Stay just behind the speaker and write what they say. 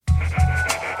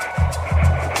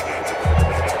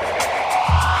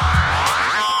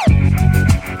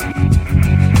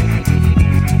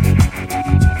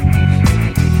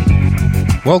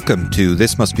Welcome to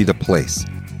This Must Be the Place,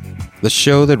 the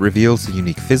show that reveals the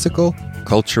unique physical,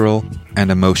 cultural,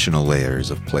 and emotional layers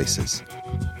of places.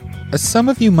 As some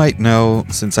of you might know,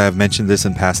 since I have mentioned this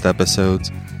in past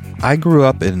episodes, I grew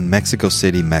up in Mexico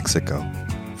City, Mexico.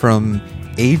 From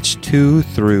age 2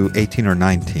 through 18 or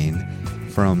 19,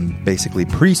 from basically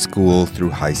preschool through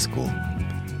high school.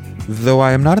 Though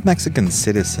I am not a Mexican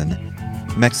citizen,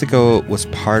 Mexico was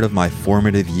part of my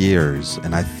formative years,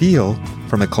 and I feel,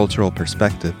 from a cultural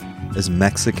perspective, as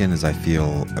Mexican as I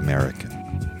feel American.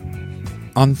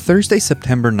 On Thursday,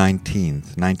 September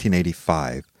 19th,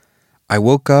 1985, I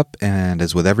woke up and,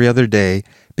 as with every other day,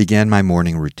 began my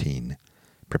morning routine.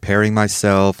 Preparing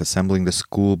myself, assembling the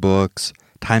school books,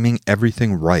 timing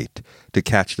everything right to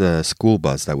catch the school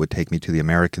bus that would take me to the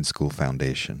American School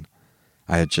Foundation.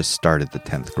 I had just started the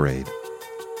 10th grade.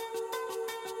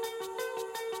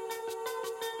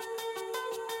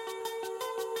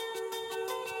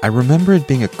 I remember it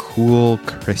being a cool,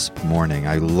 crisp morning.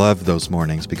 I loved those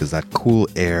mornings because that cool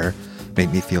air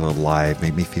made me feel alive,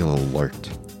 made me feel alert.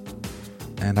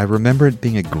 And I remember it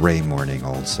being a gray morning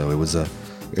also. It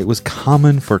was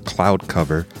common for cloud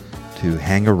cover to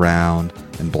hang around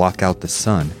and block out the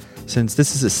sun, since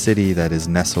this is a city that is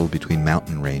nestled between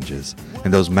mountain ranges,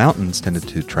 and those mountains tended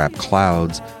to trap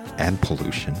clouds and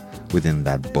pollution within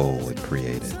that bowl it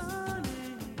created.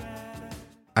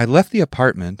 I left the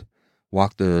apartment,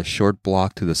 walked a short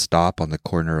block to the stop on the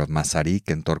corner of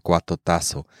Mazarik and Torcuato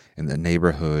Tasso in the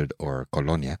neighborhood or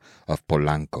colonia of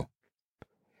Polanco.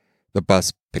 The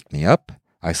bus picked me up,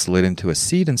 I slid into a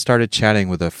seat and started chatting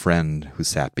with a friend who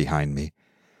sat behind me.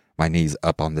 My knees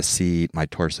up on the seat, my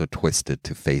torso twisted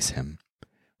to face him.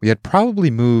 We had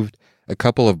probably moved a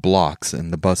couple of blocks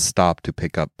and the bus stopped to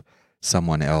pick up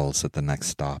someone else at the next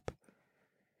stop.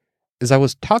 As I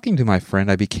was talking to my friend,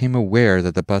 I became aware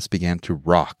that the bus began to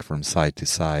rock from side to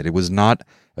side. It was not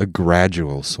a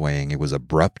gradual swaying. It was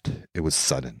abrupt. It was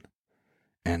sudden.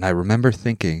 And I remember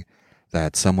thinking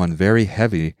that someone very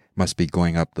heavy must be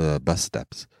going up the bus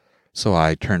steps. So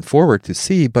I turned forward to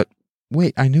see, but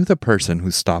wait, I knew the person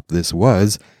whose stop this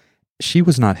was. She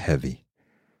was not heavy.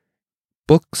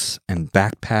 Books and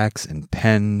backpacks and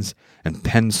pens and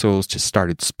pencils just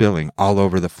started spilling all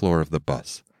over the floor of the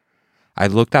bus. I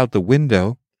looked out the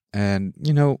window and,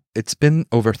 it's been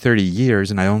over 30 years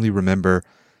and I only remember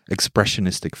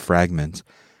expressionistic fragments.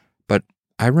 But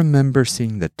I remember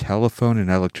seeing the telephone and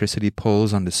electricity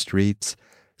poles on the streets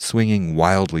swinging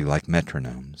wildly like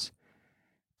metronomes.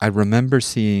 I remember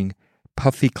seeing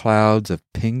puffy clouds of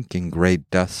pink and gray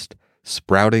dust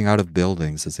sprouting out of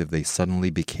buildings as if they suddenly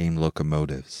became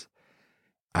locomotives.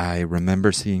 I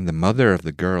remember seeing the mother of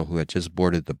the girl who had just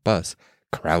boarded the bus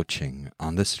crouching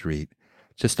on the street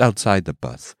just outside the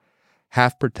bus,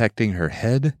 half protecting her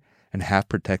head and half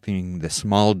protecting the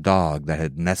small dog that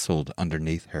had nestled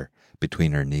underneath her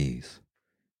between her knees.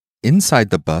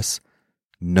 Inside the bus,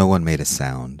 no one made a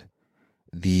sound.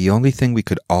 The only thing we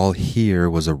could all hear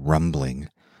was a rumbling.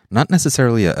 Not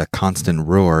necessarily a constant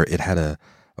roar, it had a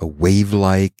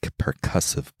wave-like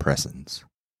percussive presence.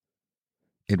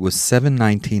 It was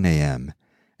 7:19 a.m.,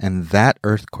 and that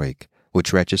earthquake,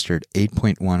 which registered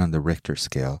 8.1 on the Richter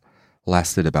scale,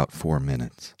 lasted about 4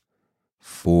 minutes.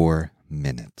 4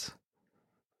 minutes.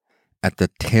 At the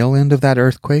tail end of that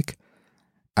earthquake,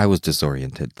 I was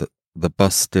disoriented. The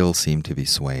bus still seemed to be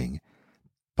swaying,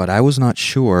 but I was not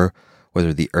sure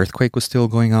whether the earthquake was still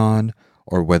going on,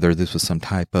 or whether this was some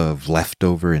type of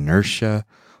leftover inertia,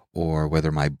 or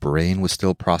whether my brain was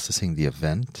still processing the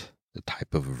event, a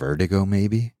type of vertigo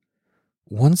maybe.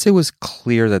 Once it was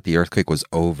clear that the earthquake was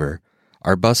over,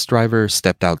 our bus driver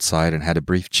stepped outside and had a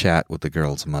brief chat with the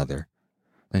girl's mother.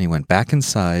 Then he went back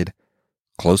inside,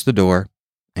 closed the door,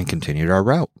 and continued our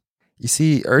route. You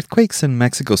see, earthquakes in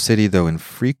Mexico City, though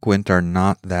infrequent, are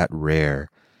not that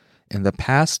rare. In the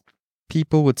past,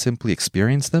 people would simply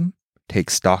experience them,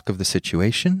 take stock of the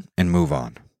situation, and move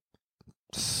on.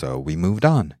 So we moved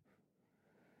on.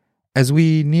 As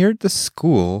we neared the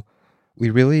school,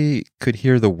 we really could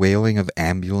hear the wailing of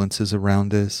ambulances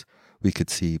around us. We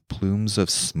could see plumes of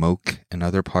smoke in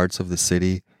other parts of the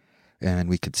city, and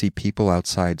we could see people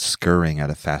outside scurrying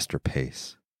at a faster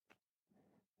pace.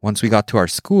 Once we got to our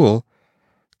school,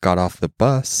 got off the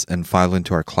bus, and filed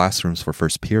into our classrooms for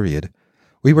first period,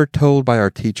 we were told by our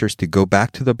teachers to go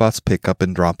back to the bus pickup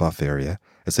and drop-off area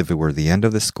as if it were the end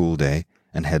of the school day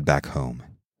and head back home.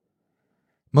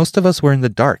 Most of us were in the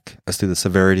dark as to the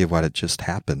severity of what had just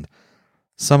happened.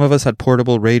 Some of us had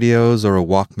portable radios or a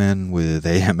Walkman with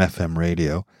AM/FM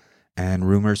radio, and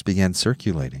rumors began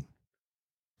circulating.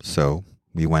 So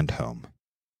we went home.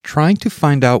 Trying to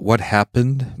find out what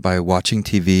happened by watching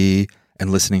TV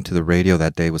and listening to the radio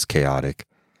that day was chaotic.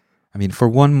 I mean, for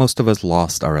one, most of us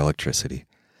lost our electricity.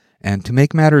 And to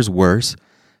make matters worse,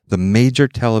 the major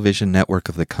television network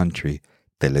of the country,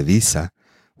 Televisa,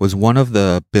 was one of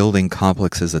the building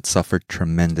complexes that suffered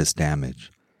tremendous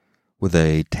damage, with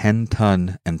a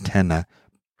 10-ton antenna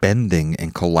bending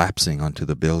and collapsing onto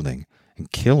the building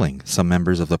and killing some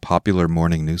members of the popular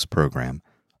morning news program,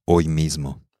 Hoy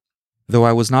Mismo. Though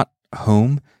I was not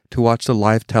home to watch the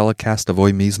live telecast of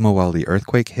Hoy Mismo while the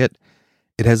earthquake hit,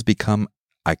 it has become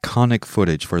iconic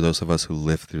footage for those of us who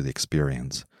lived through the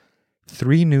experience.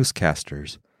 3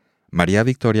 newscasters, Maria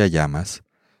Victoria Llamas,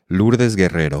 Lourdes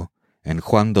Guerrero, and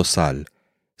Juan Dosal,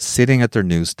 sitting at their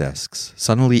news desks,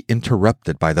 suddenly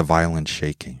interrupted by the violent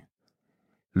shaking.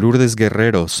 Lourdes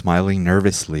Guerrero smiling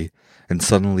nervously and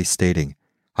suddenly stating,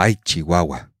 "Ay,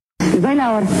 Chihuahua." Les doy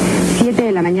la hora, 7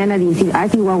 de la mañana,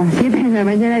 Chihuahua, 7 de la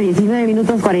mañana, 19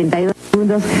 minutos 42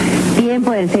 segundos,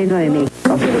 tiempo del centro de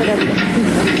México.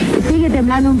 Sigue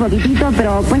temblando un poquitito,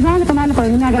 pero pues vamos a tomarlo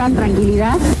con una gran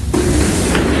tranquilidad.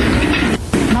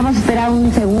 Vamos a esperar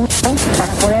un segundo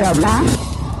para poder hablar.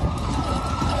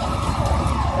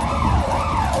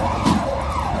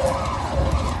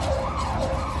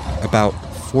 About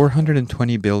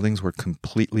 420 buildings were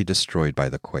completely destroyed by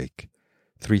the quake.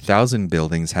 3,000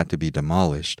 buildings had to be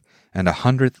demolished, and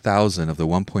 100,000 of the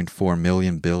 1.4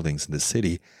 million buildings in the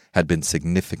city had been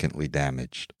significantly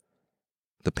damaged.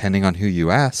 Depending on who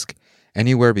you ask,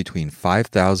 anywhere between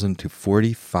 5,000 to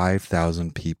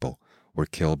 45,000 people were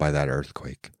killed by that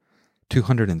earthquake.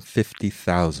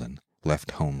 250,000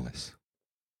 left homeless.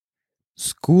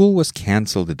 School was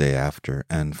canceled the day after,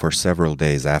 and for several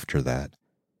days after that.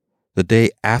 The day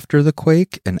after the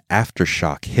quake, an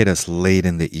aftershock hit us late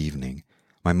in the evening.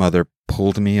 My mother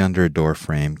pulled me under a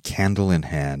doorframe, candle in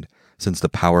hand, since the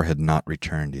power had not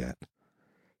returned yet.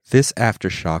 This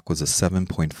aftershock was a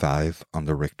 7.5 on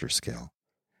the Richter scale.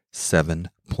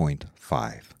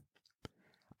 7.5.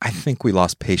 I think we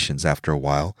lost patience after a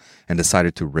while and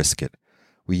decided to risk it.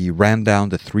 We ran down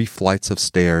the 3 flights of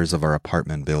stairs of our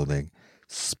apartment building,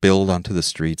 spilled onto the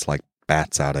streets like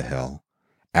bats out of hell.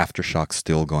 Aftershock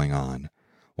still going on,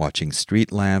 watching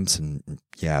street lamps and,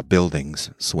 buildings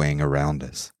swaying around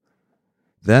us.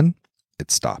 Then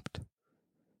it stopped.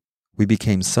 We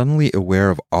became suddenly aware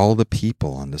of all the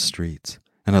people on the streets,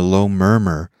 and a low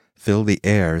murmur filled the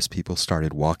air as people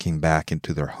started walking back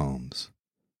into their homes.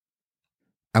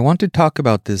 I want to talk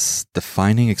about this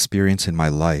defining experience in my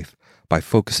life by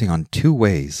focusing on 2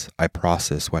 ways I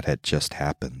process what had just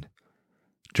happened.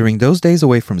 During those days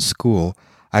away from school,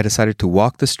 I decided to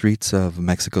walk the streets of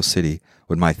Mexico City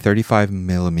with my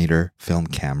 35mm film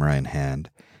camera in hand,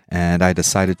 and I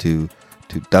decided to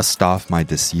dust off my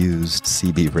disused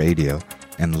CB radio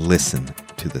and listen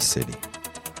to the city.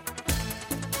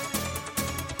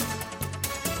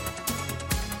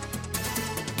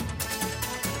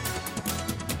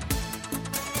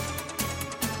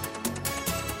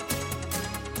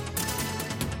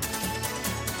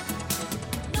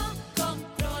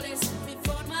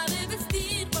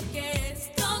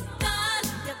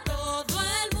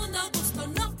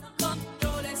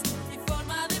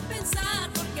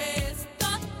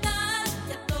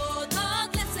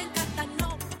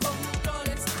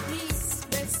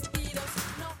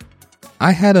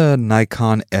 I had a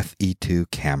Nikon FE2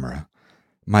 camera.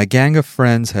 My gang of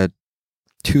friends had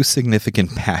 2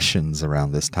 significant passions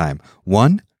around this time.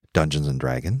 1, Dungeons and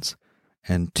Dragons,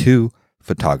 and 2,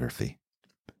 photography.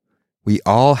 We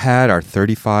all had our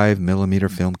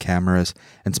 35mm film cameras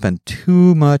and spent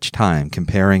too much time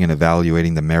comparing and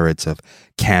evaluating the merits of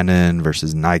Canon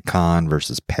versus Nikon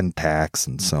versus Pentax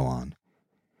and so on.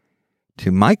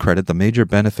 To my credit, the major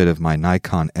benefit of my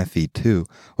Nikon FE2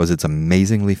 was its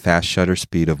amazingly fast shutter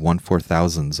speed of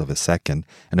 1/4000th of a second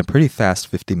and a pretty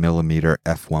fast 50mm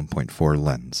f1.4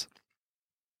 lens.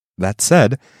 That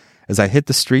said, as I hit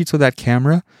the streets with that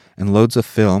camera and loads of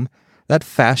film, that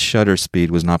fast shutter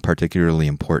speed was not particularly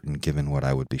important given what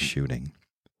I would be shooting.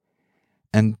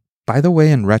 And by the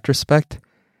way, in retrospect,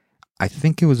 I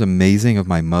think it was amazing of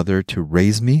my mother to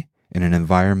raise me in an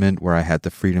environment where I had the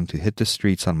freedom to hit the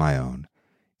streets on my own,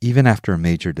 even after a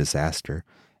major disaster,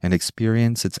 and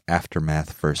experience its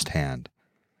aftermath firsthand.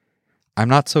 I'm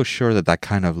not so sure that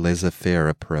kind of laissez-faire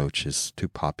approach is too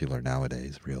popular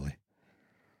nowadays, really.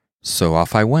 So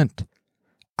off I went.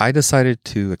 I decided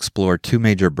to explore 2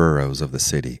 major boroughs of the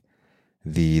city,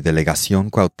 the Delegación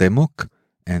Cuauhtémoc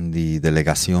and the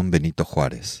Delegación Benito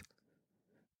Juárez.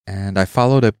 And I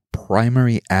followed a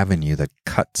primary avenue that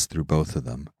cuts through both of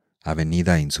them,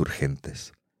 Avenida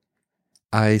Insurgentes.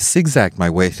 I zigzagged my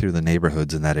way through the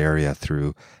neighborhoods in that area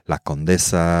through La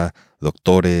Condesa,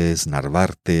 Doctores,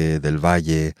 Narvarte, Del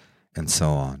Valle, and so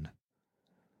on.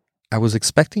 I was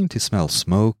expecting to smell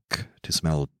smoke, to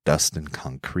smell dust and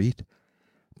concrete,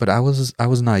 but I was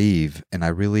naive, and I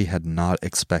really had not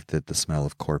expected the smell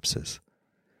of corpses.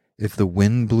 If the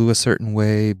wind blew a certain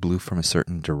way, blew from a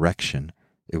certain direction,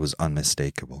 it was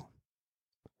unmistakable.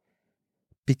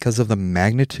 Because of the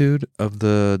magnitude of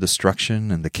the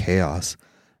destruction and the chaos,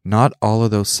 not all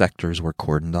of those sectors were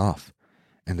cordoned off,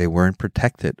 and they weren't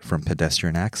protected from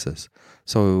pedestrian access.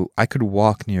 So I could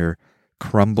walk near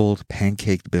crumbled,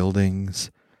 pancaked buildings,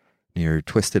 near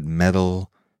twisted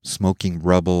metal, smoking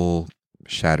rubble,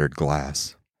 shattered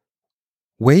glass.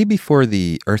 Way before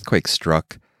the earthquake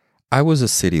struck, I was a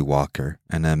city walker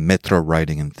and a metro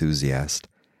riding enthusiast.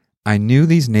 I knew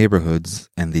these neighborhoods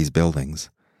and these buildings,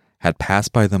 had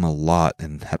passed by them a lot,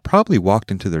 and had probably walked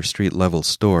into their street-level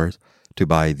stores to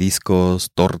buy discos,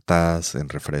 tortas, and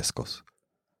refrescos.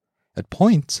 At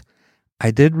points,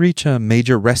 I did reach a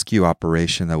major rescue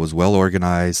operation that was well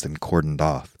organized and cordoned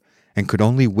off, and could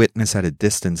only witness at a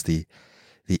distance the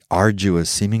arduous,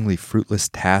 seemingly fruitless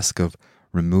task of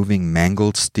removing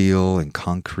mangled steel and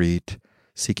concrete,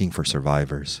 seeking for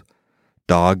survivors.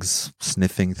 Dogs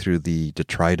sniffing through the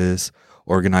detritus,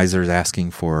 organizers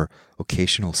asking for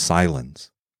occasional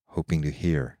silence, hoping to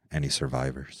hear any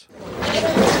survivors.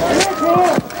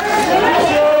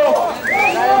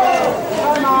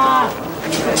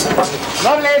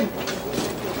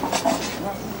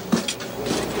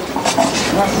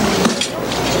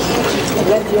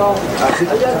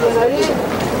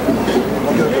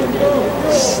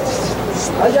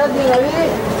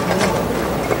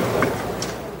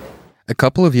 A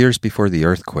couple of years before the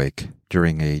earthquake,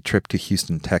 during a trip to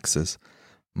Houston, Texas,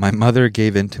 my mother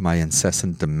gave in to my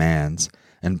incessant demands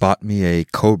and bought me a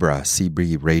Cobra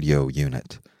CB radio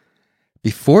unit.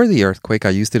 Before the earthquake,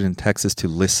 I used it in Texas to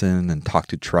listen and talk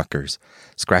to truckers,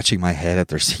 scratching my head at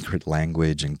their secret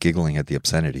language and giggling at the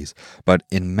obscenities. But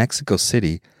in Mexico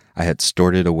City, I had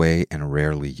stored it away and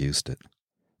rarely used it.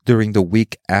 During the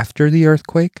week after the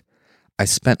earthquake, I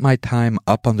spent my time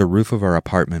up on the roof of our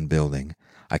apartment building.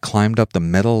 I climbed up the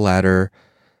metal ladder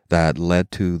that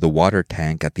led to the water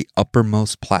tank at the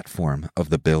uppermost platform of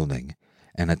the building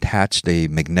and attached a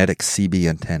magnetic CB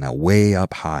antenna way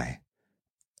up high.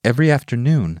 Every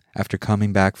afternoon, after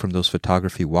coming back from those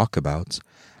photography walkabouts,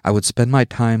 I would spend my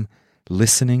time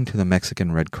listening to the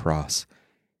Mexican Red Cross,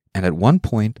 and at one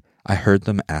point, I heard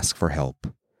them ask for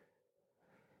help.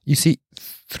 You see,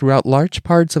 throughout large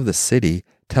parts of the city,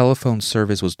 telephone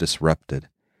service was disrupted,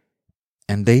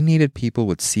 and they needed people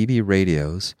with CB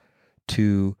radios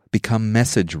to become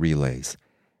message relays,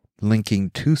 linking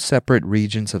two separate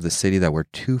regions of the city that were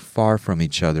too far from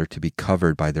each other to be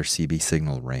covered by their CB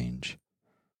signal range.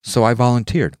 So I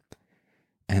volunteered,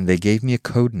 and they gave me a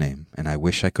code name, and I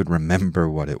wish I could remember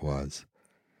what it was.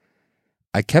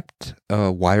 I kept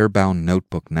a wire-bound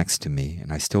notebook next to me,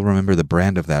 and I still remember the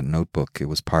brand of that notebook. It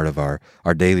was part of our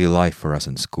daily life for us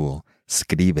in school,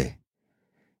 Scribe.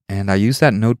 And I used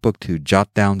that notebook to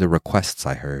jot down the requests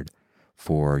I heard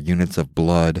for units of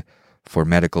blood, for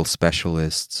medical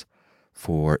specialists,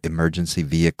 for emergency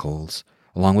vehicles,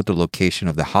 along with the location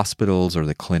of the hospitals or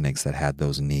the clinics that had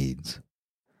those needs.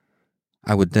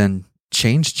 I would then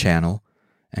change channel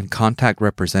and contact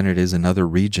representatives in other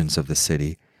regions of the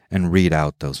city and read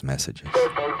out those messages.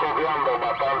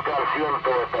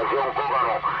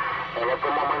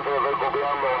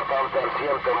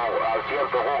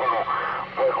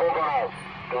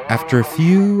 After a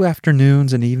few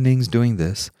afternoons and evenings doing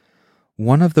this,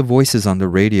 one of the voices on the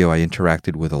radio I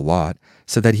interacted with a lot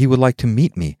said that he would like to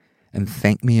meet me and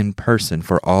thank me in person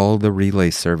for all the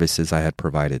relay services I had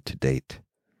provided to date.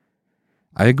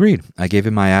 I agreed. I gave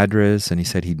him my address, and he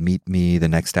said he'd meet me the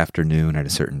next afternoon at a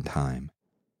certain time.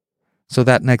 So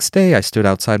that next day, I stood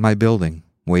outside my building,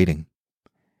 waiting.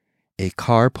 A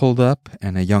car pulled up,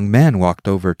 and a young man walked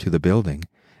over to the building,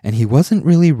 and he wasn't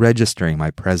really registering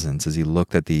my presence as he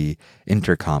looked at the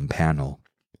intercom panel.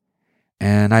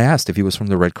 And I asked if he was from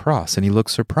the Red Cross, and he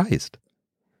looked surprised.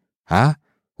 "Ah,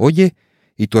 oye,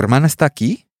 ¿y tu hermana está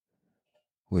aquí?"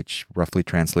 Which roughly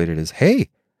translated as, "Hey,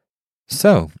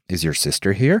 so, is your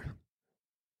sister here?"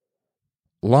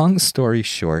 Long story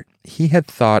short, he had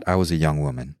thought I was a young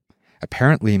woman.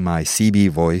 Apparently my CB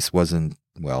voice wasn't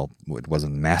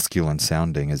masculine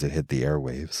sounding as it hit the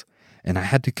airwaves, and I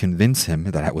had to convince him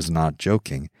that I was not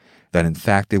joking, that in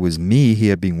fact it was me he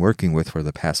had been working with for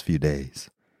the past few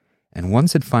days. And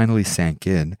once it finally sank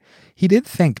in, he did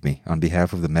thank me on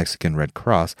behalf of the Mexican Red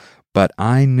Cross, but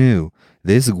I knew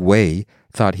this güey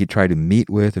thought he'd try to meet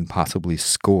with and possibly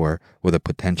score with a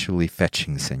potentially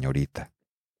fetching señorita.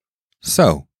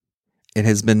 So, it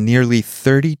has been nearly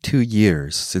 32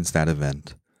 years since that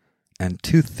event, and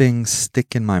two things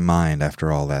stick in my mind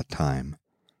after all that time.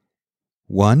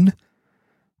 One,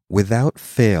 without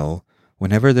fail,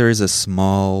 whenever there is a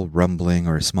small rumbling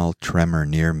or a small tremor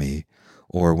near me,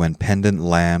 or when pendant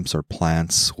lamps or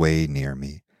plants sway near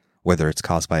me, whether it's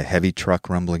caused by a heavy truck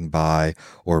rumbling by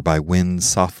or by wind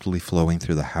softly flowing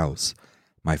through the house,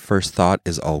 my first thought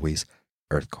is always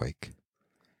earthquake.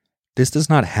 This does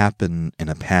not happen in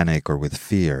a panic or with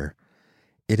fear.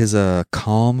 It is a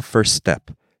calm first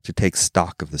step to take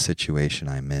stock of the situation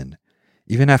I'm in.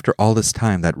 Even after all this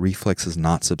time, that reflex has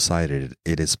not subsided.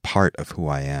 It is part of who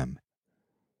I am.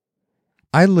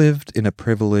 I lived in a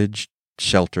privileged,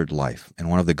 sheltered life in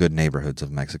one of the good neighborhoods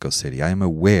of Mexico City. I am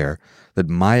aware that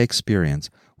my experience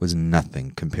was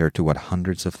nothing compared to what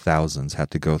hundreds of thousands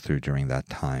had to go through during that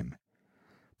time.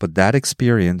 But that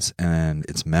experience and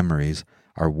its memories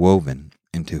are woven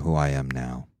into who I am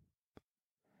now.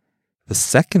 The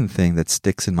second thing that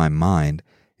sticks in my mind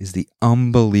is the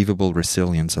unbelievable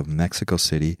resilience of Mexico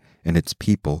City and its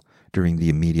people during the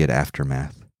immediate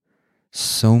aftermath.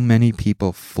 So many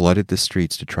people flooded the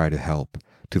streets to try to help,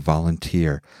 to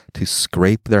volunteer, to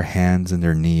scrape their hands and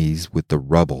their knees with the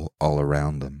rubble all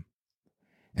around them.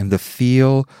 And the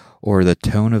feel or the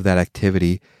tone of that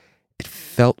activity, it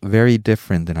felt very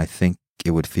different than I think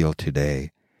it would feel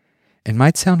today. It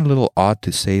might sound a little odd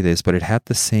to say this, but it had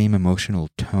the same emotional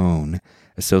tone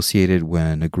associated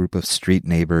when a group of street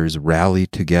neighbors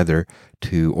rallied together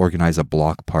to organize a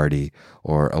block party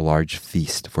or a large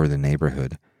feast for the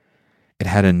neighborhood. It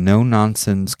had a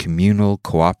no-nonsense, communal,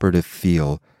 cooperative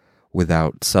feel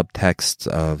without subtexts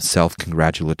of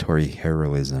self-congratulatory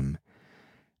heroism.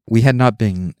 We had not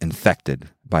been infected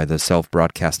by the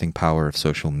self-broadcasting power of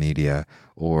social media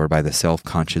or by the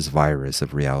self-conscious virus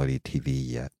of reality TV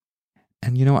yet.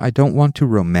 And I don't want to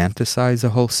romanticize a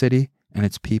whole city and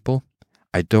its people.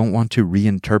 I don't want to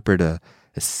reinterpret a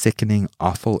sickening,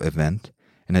 awful event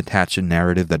and attach a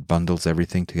narrative that bundles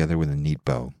everything together with a neat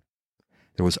bow.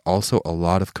 There was also a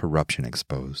lot of corruption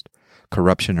exposed.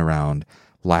 Corruption around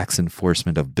lax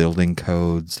enforcement of building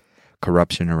codes,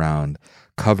 corruption around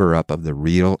cover-up of the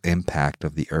real impact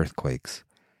of the earthquakes.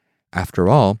 After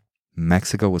all,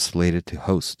 Mexico was slated to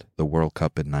host the World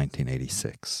Cup in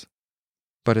 1986.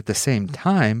 But at the same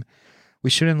time, we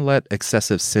shouldn't let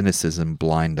excessive cynicism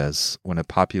blind us when a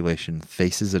population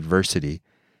faces adversity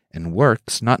and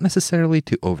works not necessarily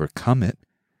to overcome it,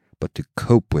 but to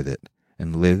cope with it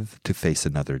and live to face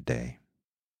another day.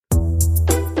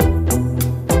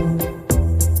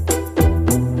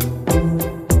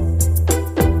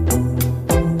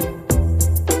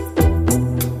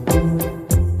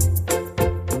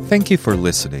 Thank you for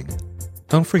listening.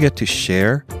 Don't forget to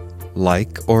share,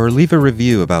 like, or leave a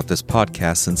review about this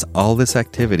podcast, since all this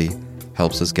activity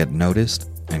helps us get noticed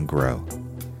and grow.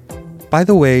 By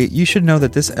the way, you should know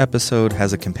that this episode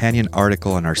has a companion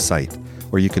article on our site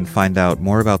where you can find out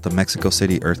more about the Mexico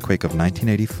City earthquake of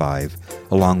 1985,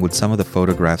 along with some of the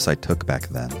photographs I took back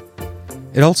then.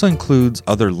 It also includes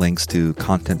other links to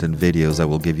content and videos that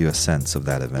will give you a sense of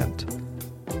that event.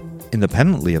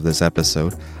 Independently of this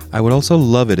episode, I would also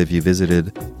love it if you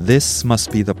visited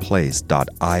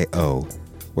thismustbetheplace.io,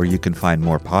 where you can find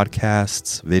more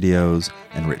podcasts, videos,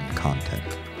 and written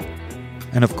content.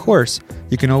 And of course,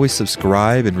 you can always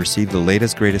subscribe and receive the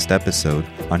latest, greatest episode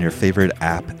on your favorite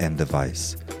app and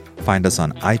device. Find us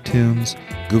on iTunes,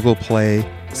 Google Play,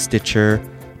 Stitcher,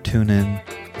 TuneIn.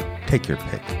 Take your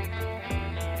pick.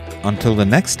 Until the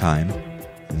next time,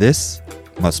 this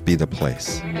must be the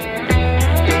place.